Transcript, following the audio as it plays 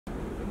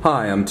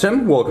Hi, I'm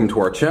Tim, welcome to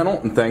our channel,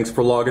 and thanks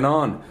for logging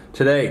on.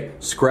 Today,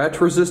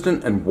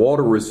 scratch-resistant and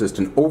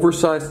water-resistant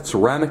oversized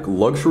ceramic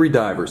luxury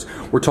divers.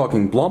 We're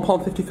talking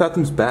Blancpain 50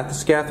 Fathoms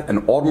Bathyscaphe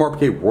and Audemars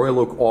Piguet Royal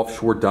Oak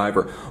Offshore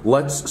Diver.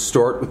 Let's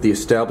start with the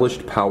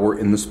established power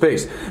in the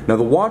space. Now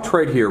the watch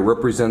right here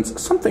represents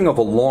something of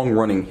a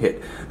long-running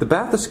hit. The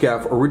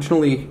Bathyscaphe,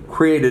 originally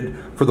created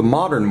for the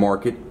modern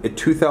market at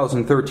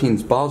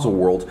 2013's Basel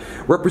World,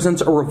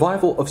 represents a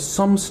revival of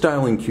some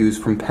styling cues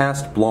from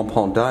past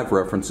Blancpain dive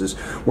references,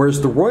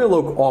 whereas the Royal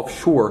Oak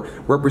Offshore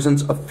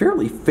represents a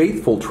fairly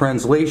faithful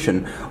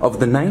translation of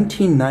the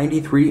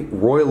 1993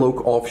 Royal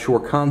Oak Offshore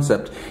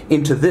concept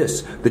into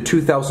this, the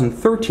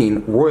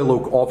 2013 Royal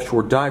Oak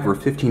Offshore Diver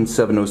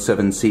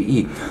 15707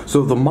 CE.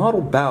 So the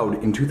model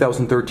bowed in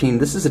 2013.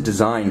 This is a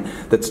design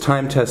that's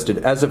time-tested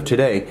as of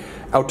today,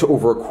 out to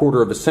over a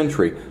quarter of a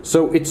century.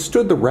 So it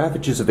stood the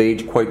ravages of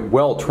age quite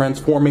well,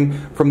 transforming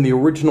from the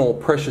original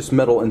precious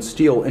metal and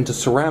steel into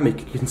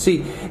ceramic. You can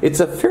see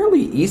it's a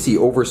fairly easy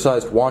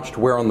oversized watch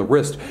to wear on the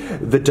wrist.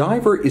 The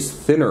diver is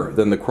thinner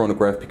than the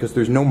chronograph because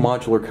there's no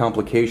modular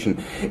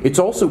complication. It's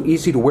also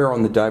easy to wear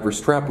on the diver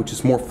strap, which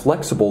is more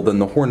flexible than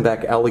the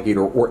hornback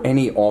alligator or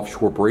any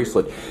offshore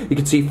bracelet. You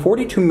can see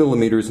 42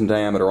 millimeters in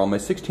diameter on my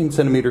 16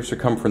 centimeter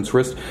circumference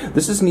wrist.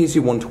 This is an easy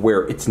one to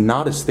wear. It's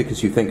not as thick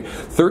as you think.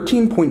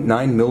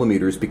 13.9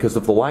 millimeters because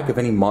of the lack of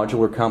any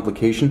modular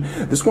complication.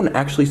 This one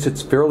actually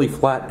sits fairly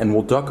flat and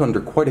will duck under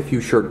quite a few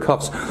shirt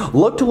cuffs.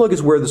 Lug to lug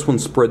is where this one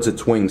spreads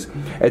its wings.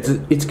 It's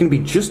going to be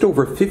just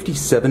over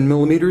 57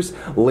 millimeters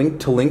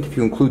link to link if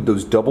you include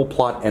those double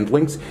plot end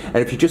links, and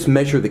if you just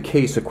measure the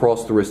case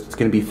across the wrist, it's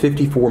going to be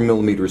 54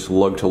 millimeters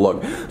lug to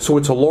lug. So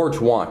it's a large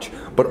watch,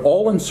 but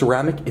all in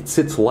ceramic, it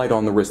sits light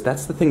on the wrist.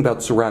 That's the thing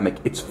about ceramic.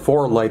 It's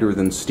far lighter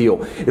than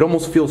steel. It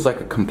almost feels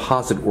like a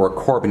composite or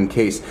a carbon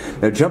case.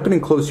 Now jumping in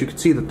close, you can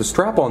see that the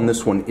strap on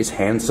this one is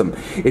handsome.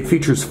 It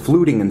features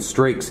fluting and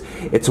strakes.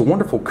 It's a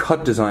wonderful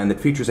cut design that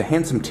features a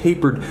handsome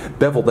tapered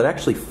bevel that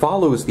actually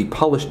follows the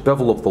polished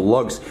bevel of the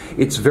lugs.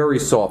 It's very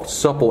soft,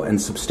 supple,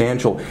 and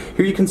substantial.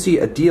 Here you can see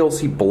a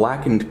DLC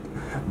blackened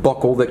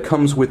buckle that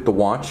comes with the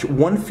watch.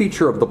 One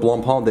feature of the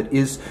Blancpain that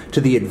is to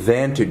the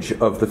advantage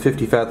of the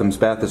 50 Fathoms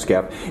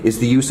Bathyscaphe is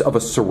the use of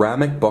a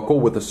ceramic buckle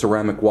with a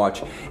ceramic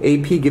watch.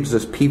 AP gives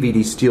us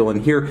PVD steel,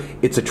 and here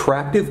it's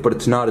attractive, but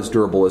it's not as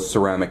durable as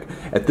ceramic.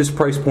 At this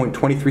price point,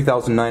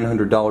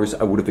 $23,900,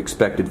 I would have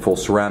expected full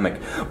ceramic.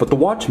 But the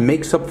watch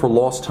makes up for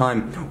lost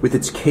time with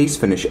its case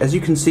finish. As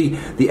you can see,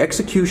 the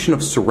execution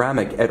of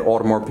ceramic at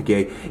Audemars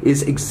Piguet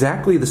is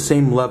exactly the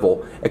same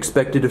level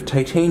expected of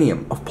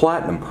titanium, of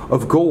platinum,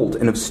 of gold,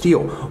 and of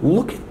steel.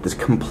 Look at the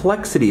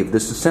complexity of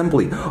this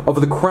assembly, of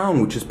the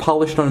crown, which is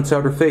polished on its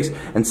outer face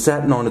and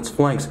satin on its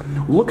flanks.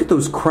 Look at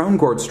those crown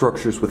guard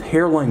structures with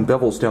hairline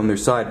bevels down their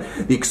side,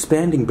 the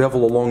expanding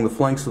bevel along the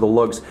flanks of the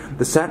lugs,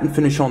 the satin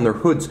finish on their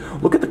hoods.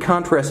 Look at the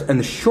contrast and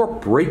the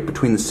sharp break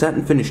between the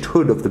satin finished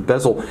hood of the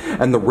bezel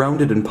and the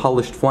rounded and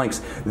polished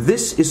flanks.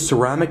 This is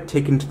ceramic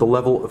taken to the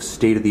level of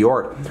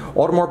state-of-the-art.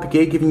 Audemars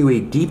Piguet giving you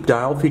a deep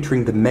dial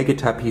featuring the mega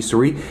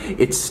tapisserie.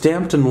 It's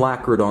stamped and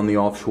lacquered on the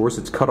offshores.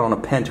 It's cut on a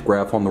pantograph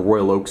on the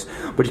Royal Oaks,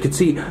 but you can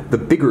see the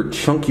bigger,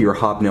 chunkier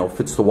hobnail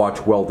fits the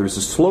watch well. There's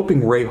a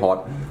sloping ray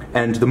haut,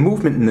 and the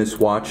movement in this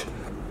watch,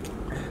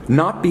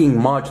 not being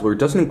modular,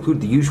 doesn't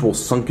include the usual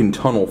sunken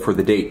tunnel for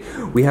the date.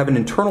 We have an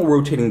internal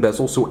rotating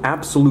bezel, so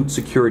absolute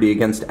security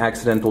against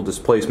accidental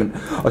displacement.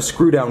 A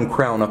screw-down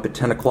crown up at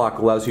 10 o'clock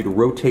allows you to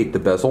rotate the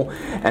bezel,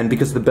 and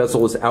because the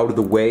bezel is out of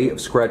the way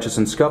of scratches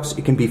and scuffs,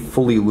 it can be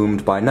fully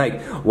loomed by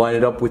night. Line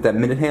it up with that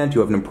minute hand, you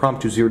have an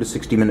impromptu 0 to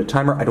 60 minute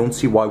timer. I don't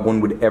see why one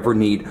would ever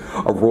need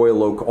a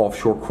Royal Oak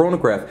Offshore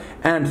chronograph,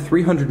 and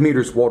 300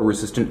 meters water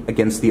resistant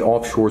against the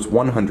Offshore's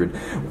 100.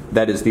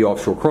 That is the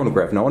Offshore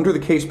chronograph. Now under the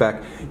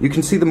caseback, you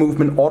can see the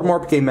movement.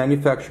 Audemars Piguet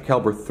manufacturer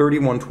caliber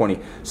 3120.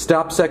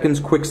 Stop seconds,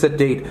 quick set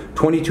date,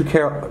 22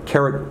 carat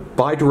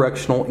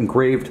bidirectional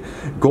engraved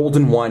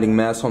golden winding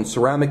mass on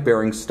ceramic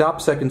bearings. Stop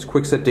seconds,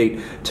 quick set date.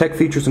 Tech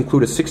features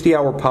include a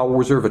 60-hour power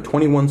reserve, a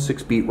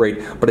 21.6 beat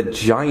rate, but a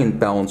giant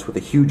balance with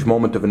a huge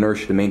moment of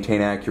inertia to maintain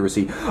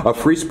accuracy. A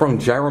free-sprung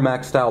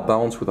gyromax style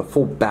balance with a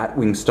full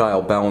batwing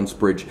style balance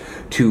bridge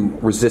to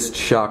resist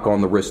shock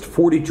on the wrist.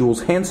 40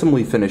 joules,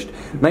 handsomely finished,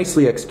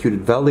 nicely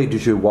executed Vallee de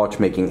Joux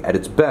watchmaking at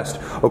its best.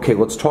 Okay,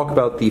 let's talk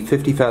about the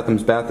 50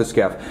 Fathoms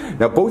Bathyscaphe.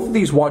 Now both of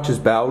these watches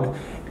bowed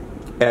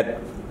at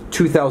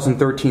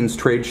 2013's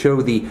trade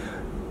show. The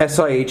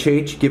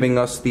SIHH giving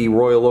us the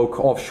Royal Oak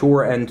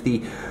Offshore, and the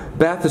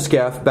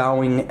Bathyscaphe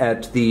bowing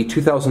at the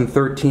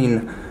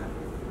 2013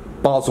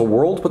 Basel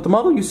World, but the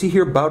model you see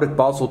here bowed at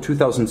Basel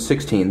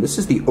 2016. This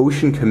is the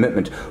Ocean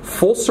Commitment.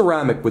 Full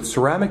ceramic with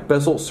ceramic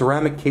bezel,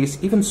 ceramic case,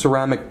 even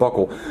ceramic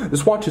buckle.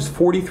 This watch is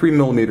 43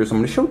 millimeters. I'm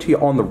going to show it to you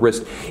on the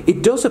wrist.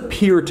 It does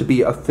appear to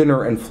be a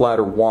thinner and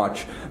flatter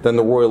watch than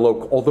the Royal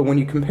Oak, although when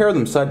you compare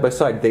them side by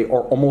side, they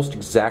are almost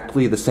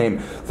exactly the same.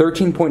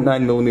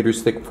 13.9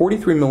 millimeters thick,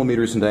 43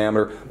 millimeters in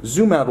diameter.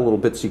 Zoom out a little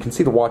bit so you can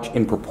see the watch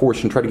in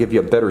proportion, try to give you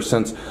a better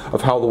sense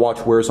of how the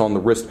watch wears on the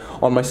wrist.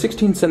 On my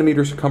 16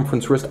 centimeter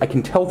circumference wrist, I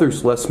can tell there's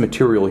there's less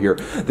material here.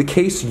 The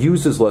case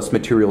uses less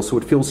material, so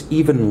it feels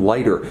even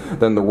lighter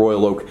than the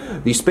Royal Oak.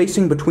 The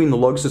spacing between the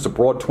lugs is a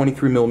broad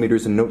 23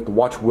 millimeters, and note the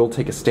watch will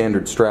take a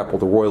standard strap, while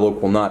the Royal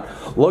Oak will not.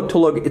 Lug to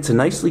lug, it's a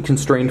nicely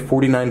constrained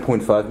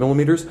 49.5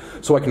 millimeters,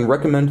 so I can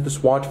recommend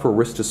this watch for a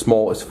wrist as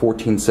small as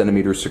 14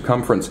 centimeters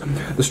circumference.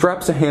 The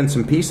strap's a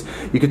handsome piece.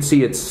 You can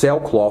see it's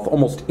sailcloth,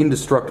 almost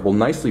indestructible,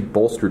 nicely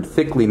bolstered,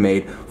 thickly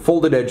made,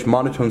 folded edge,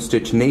 monotone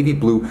stitch, navy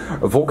blue,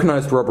 a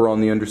vulcanized rubber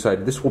on the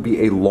underside. This will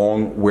be a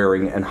long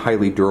wearing and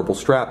highly durable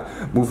strap.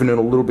 Moving in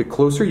a little bit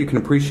closer, you can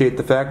appreciate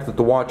the fact that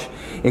the watch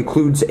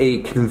includes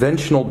a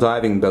conventional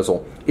diving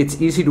bezel.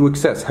 It's easy to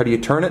access. How do you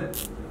turn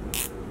it?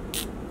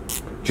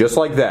 Just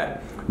like that.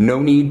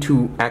 No need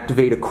to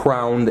activate a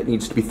crown that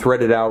needs to be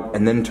threaded out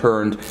and then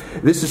turned.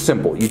 This is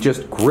simple. You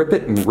just grip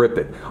it and rip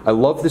it. I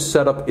love this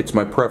setup. It's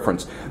my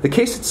preference. The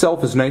case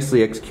itself is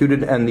nicely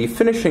executed, and the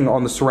finishing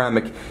on the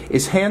ceramic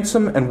is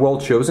handsome and well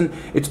chosen.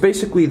 It's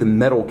basically the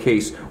metal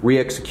case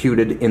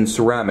re-executed in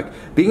ceramic.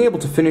 Being able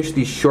to finish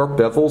these sharp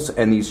bevels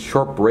and these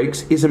sharp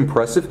breaks is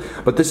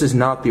impressive, but this is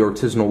not the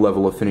artisanal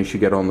level of finish you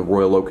get on the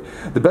Royal Oak.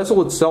 The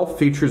bezel itself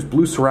features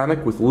blue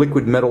ceramic with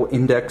liquid metal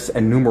index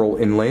and numeral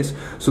inlays,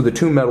 so the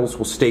two metals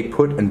will stay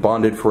put and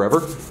bonded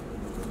forever.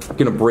 I'm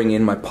going to bring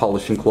in my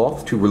polishing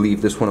cloth to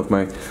relieve this one of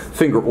my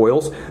finger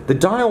oils. The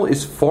dial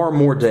is far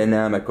more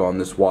dynamic on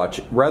this watch.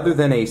 Rather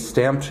than a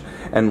stamped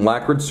and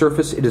lacquered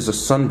surface, it is a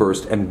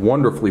sunburst and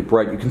wonderfully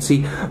bright. You can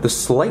see the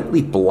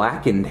slightly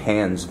blackened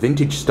hands,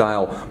 vintage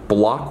style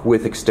block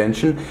with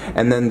extension,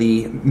 and then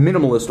the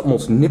minimalist,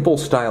 almost nipple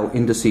style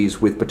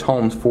indices with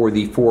batons for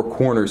the four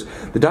corners.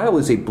 The dial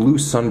is a blue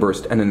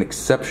sunburst and an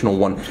exceptional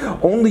one.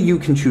 Only you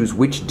can choose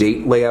which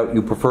date layout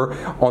you prefer.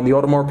 On the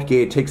Audemars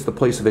Piguet, it takes the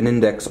place of an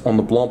index. On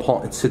the Blancpain,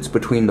 it sits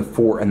between the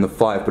 4 and the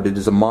 5, but it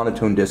is a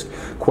monotone disc,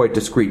 quite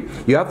discreet.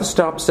 You have the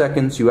stop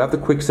seconds, you have the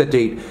quick set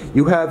date,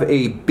 you have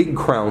a big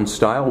crown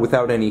style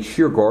without any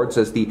shear guards,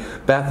 as the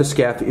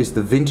Bathyscaphe is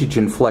the vintage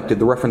inflected.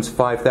 The reference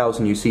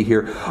 5000 you see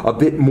here, a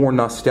bit more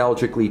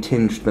nostalgically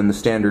tinged than the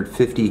standard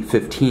 50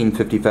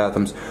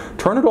 Fathoms.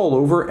 Turn it all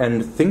over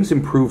and things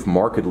improve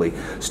markedly.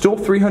 Still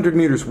 300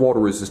 meters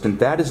water resistant,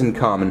 that isn't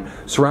common.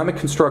 Ceramic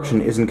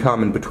construction isn't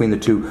common between the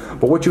two,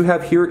 but what you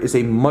have here is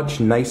a much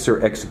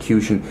nicer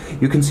execution.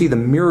 You can see the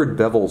mirrored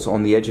bevels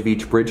on the edge of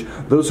each bridge.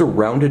 Those are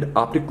rounded,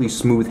 optically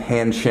smooth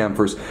hand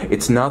chamfers.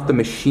 It's not the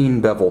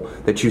machine bevel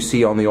that you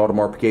see on the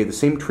Audemars Piguet. The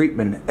same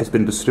treatment has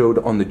been bestowed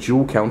on the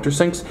Joux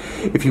countersinks.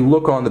 If you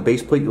look on the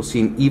base plate, you'll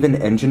see an even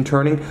engine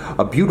turning,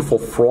 a beautiful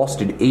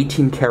frosted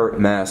 18-karat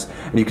mass,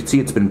 and you can see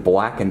it's been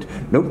blackened.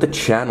 Note the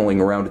channeling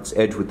around its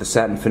edge with the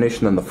satin finish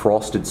and then the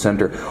frosted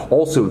center.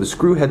 Also, the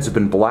screw heads have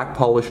been black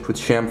polished with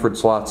chamfered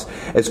slots,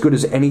 as good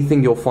as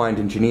anything you'll find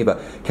in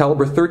Geneva.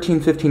 Caliber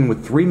 13-15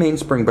 with 3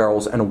 mainspring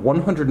barrels and a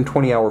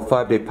 120-hour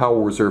 5-day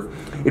power reserve.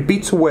 It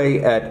beats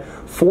away at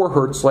 4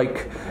 Hertz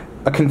like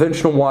a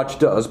conventional watch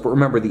does, but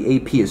remember the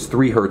AP is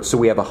 3 Hertz, so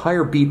we have a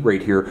higher beat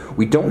rate here.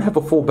 We don't have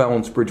a full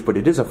balance bridge, but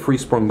it is a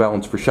free-sprung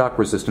balance for shock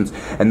resistance,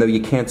 and though you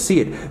can't see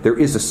it, there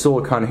is a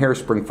silicon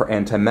hairspring for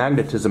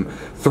anti-magnetism.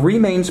 3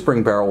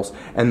 mainspring barrels,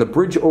 and the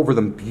bridge over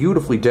them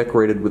beautifully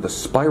decorated with a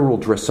spiral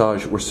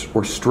dressage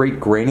or straight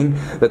graining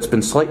that's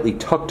been slightly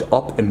tucked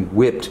up and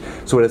whipped,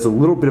 so it has a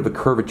little bit of a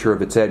curvature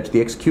of its edge.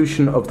 The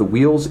execution of the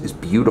wheels is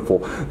beautiful.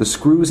 The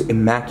screws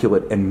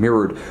immaculate and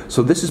mirrored,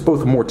 so this is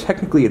both a more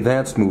technically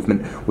advanced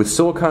movement with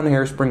silicon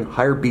hairspring,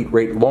 higher beat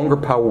rate, longer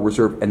power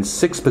reserve, and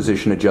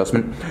 6-position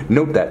adjustment.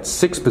 Note that,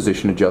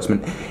 6-position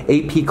adjustment.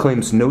 AP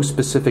claims no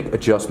specific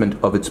adjustment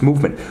of its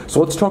movement. So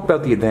let's talk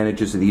about the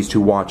advantages of these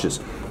two watches.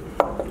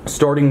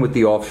 Starting with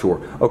the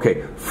Offshore.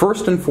 Okay,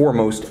 first and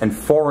foremost, and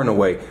far and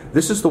away,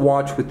 this is the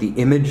watch with the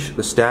image,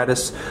 the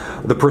status,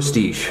 the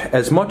prestige.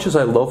 As much as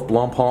I love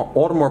Blancpain,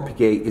 Audemars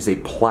Piguet is a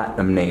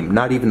platinum name,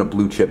 not even a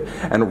blue chip,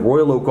 and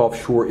Royal Oak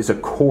Offshore is a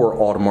core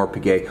Audemars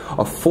Piguet.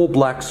 A full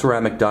black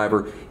ceramic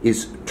diver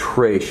is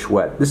très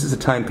chouette. This is a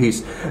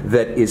timepiece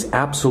that is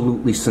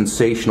absolutely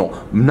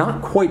sensational,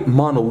 not quite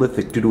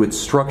monolithic due to its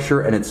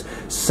structure and its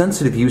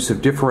sensitive use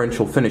of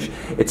differential finish.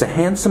 It's a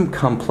handsome,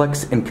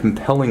 complex, and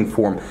compelling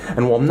form,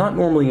 and while I'm not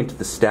normally into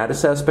the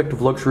status aspect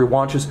of luxury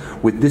watches,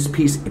 with this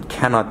piece it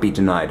cannot be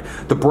denied.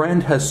 The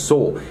brand has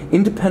soul,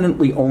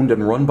 independently owned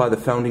and run by the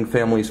founding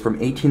families from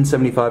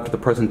 1875 to the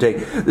present day.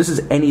 This is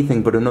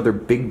anything but another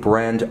big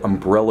brand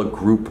umbrella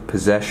group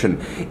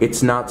possession.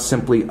 It's not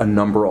simply a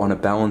number on a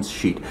balance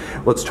sheet.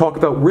 Let's talk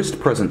about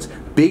wrist presence.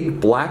 Big,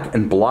 black,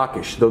 and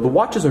blockish. Though the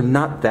watches are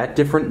not that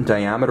different in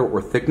diameter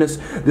or thickness,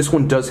 this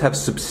one does have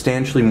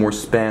substantially more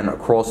span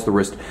across the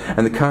wrist,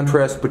 and the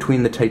contrast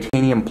between the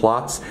titanium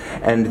plots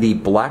and the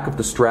black of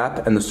the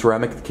strap and the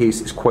ceramic of the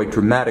case is quite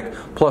dramatic.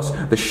 Plus,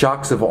 the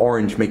shocks of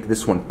orange make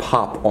this one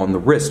pop on the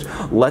wrist.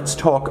 Let's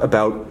talk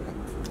about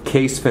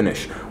case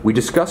finish. We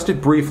discussed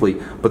it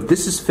briefly, but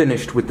this is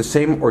finished with the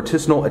same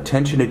artisanal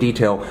attention to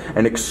detail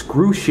and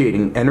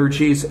excruciating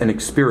energies and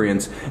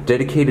experience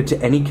dedicated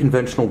to any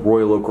conventional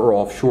Royal Oak or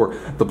offshore.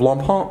 The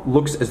Blancpain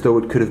looks as though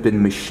it could have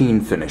been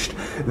machine finished.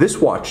 This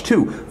watch,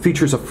 too,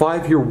 features a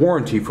 5-year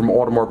warranty from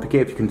Audemars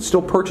Piguet. If you can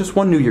still purchase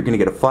one new, you're going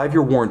to get a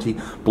 5-year warranty.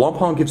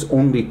 Blancpain gives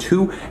only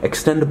 2,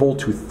 extendable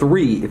to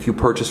 3 if you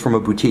purchase from a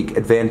boutique,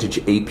 Advantage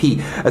AP.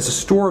 As a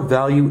store of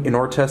value in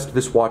our test,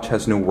 this watch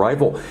has no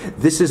rival.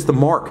 This is the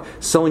mark,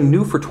 selling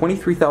new for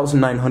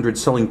 $23,900,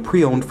 selling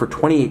pre-owned for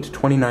 $28,000 to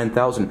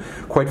 $29,000.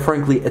 Quite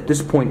frankly, at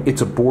this point,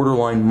 it's a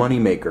borderline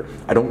moneymaker.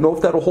 I don't know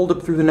if that'll hold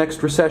up through the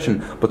next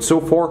recession, but so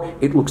far,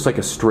 it looks like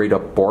a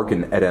straight-up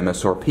bargain at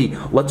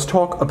MSRP. Let's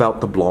talk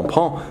about the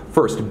Blancpain.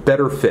 First,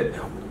 better fit.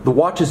 The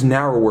watch is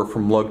narrower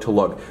from lug to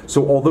lug,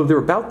 so although they're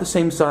about the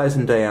same size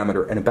in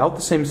diameter and about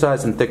the same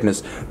size in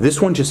thickness, this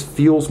one just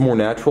feels more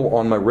natural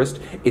on my wrist.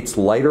 It's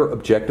lighter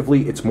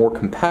objectively, it's more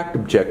compact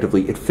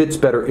objectively, it fits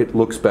better, it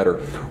looks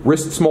better.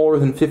 Wrist smaller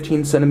than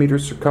 15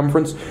 centimeters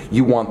circumference,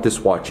 you want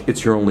this watch,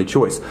 it's your only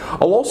choice.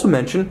 I'll also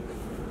mention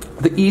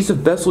the ease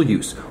of bezel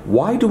use.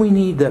 Why do we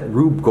need that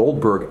Rube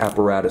Goldberg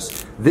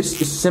apparatus?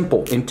 This is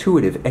simple,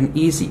 intuitive, and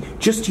easy.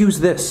 Just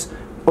use this.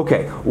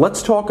 Okay,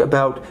 let's talk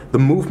about the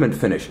movement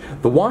finish.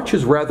 The watch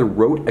is rather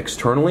rote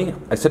externally.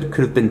 I said it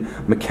could have been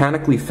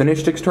mechanically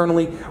finished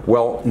externally.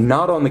 Well,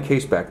 not on the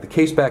caseback. The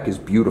caseback is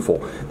beautiful.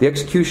 The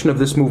execution of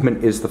this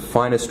movement is the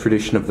finest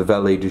tradition of the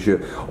Vallee de Joux.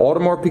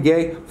 Audemars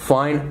Piguet,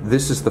 fine.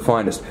 This is the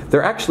finest.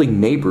 They're actually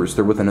neighbors.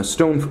 They're within a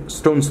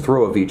stone's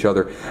throw of each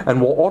other.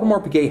 And while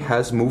Audemars Piguet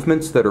has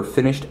movements that are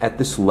finished at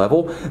this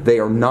level, they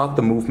are not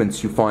the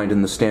movements you find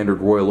in the standard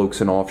Royal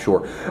Oaks and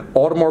offshore.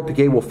 Audemars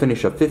Piguet will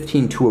finish a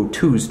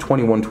 15202's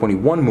 2121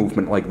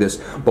 movement like this,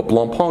 but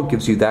Blancpain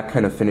gives you that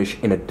kind of finish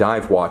in a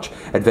dive watch.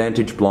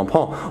 Advantage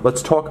Blancpain.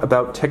 Let's talk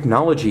about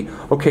technology.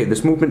 Okay,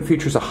 this movement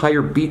features a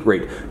higher beat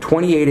rate,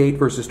 28.8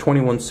 versus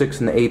 21.6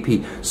 in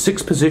the AP.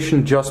 6 position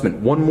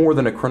adjustment, one more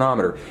than a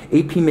chronometer.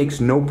 AP makes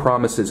no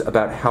promises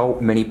about how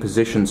many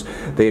positions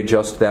they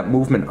adjust that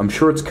movement. I'm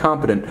sure it's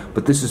competent,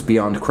 but this is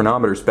beyond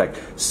chronometer spec.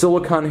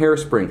 Silicon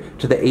hairspring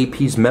to the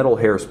AP's metal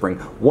hairspring.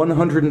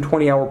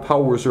 120-hour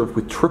power reserve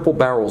with triple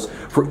barrels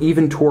for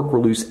even torque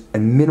release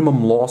and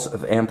minimum loss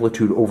of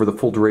amplitude over the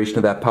full duration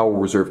of that power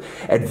reserve.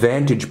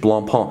 Advantage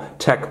Blancpain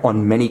tech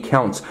on many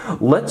counts.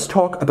 Let's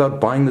talk about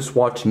buying this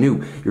watch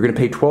new. You're going to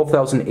pay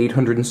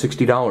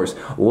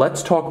 $12,860.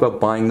 Let's talk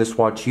about buying this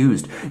watch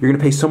used. You're going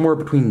to pay somewhere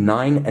between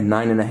 $9,000 and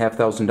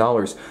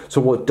 $9,500.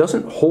 So while it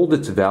doesn't hold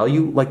its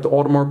value like the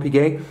Audemars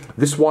Piguet,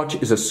 this watch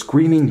is a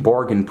screaming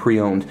bargain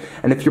pre-owned.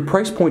 And if your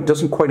price point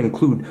doesn't quite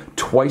include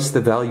twice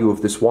the value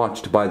of this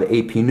watch to buy the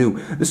AP new,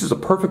 this is a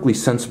perfectly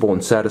sensible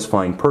and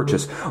satisfying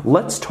purchase.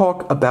 Let's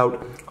talk about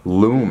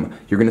lume.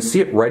 You're going to see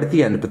it right at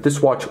the end, but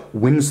this watch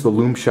wins the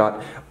lume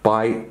shot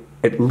by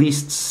at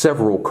least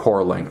several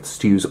car lengths,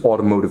 to use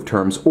automotive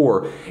terms,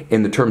 or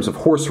in the terms of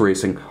horse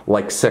racing,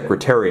 like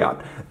Secretariat.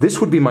 This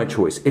would be my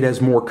choice. It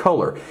has more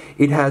color,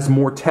 it has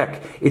more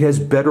tech, it has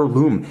better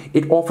lume,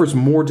 it offers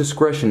more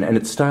discretion, and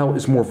its style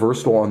is more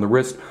versatile on the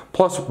wrist.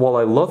 Plus, while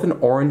I love an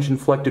orange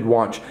inflected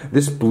watch,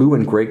 this blue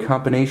and gray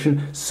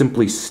combination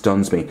simply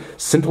stuns me.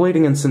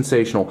 Scintillating and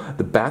sensational,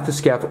 the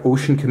Bathyscaphe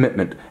Ocean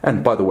Commitment,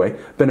 and by the way,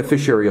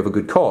 beneficiary of a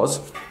good cause,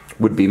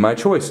 would be my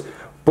choice.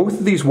 Both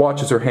of these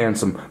watches are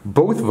handsome.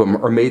 Both of them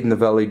are made in the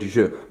Vallee de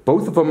Joux.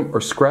 Both of them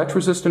are scratch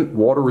resistant,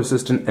 water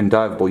resistant, and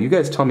diveable. You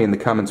guys tell me in the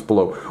comments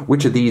below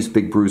which of these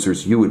big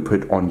bruisers you would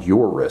put on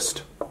your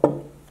wrist.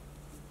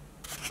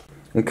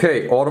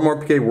 Okay,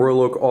 Audemars Piguet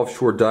Royal Oak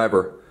Offshore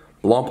Diver,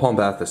 Blancpain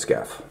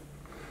Bathyscaphe.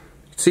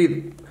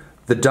 See,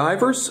 the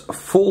diver's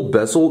full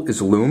bezel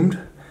is lumed,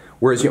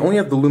 whereas you only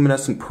have the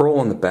luminescent pearl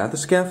on the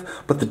Bathyscaphe,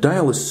 but the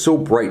dial is so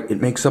bright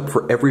it makes up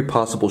for every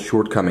possible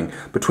shortcoming.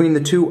 Between the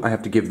two, I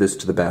have to give this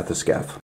to the Bathyscaphe.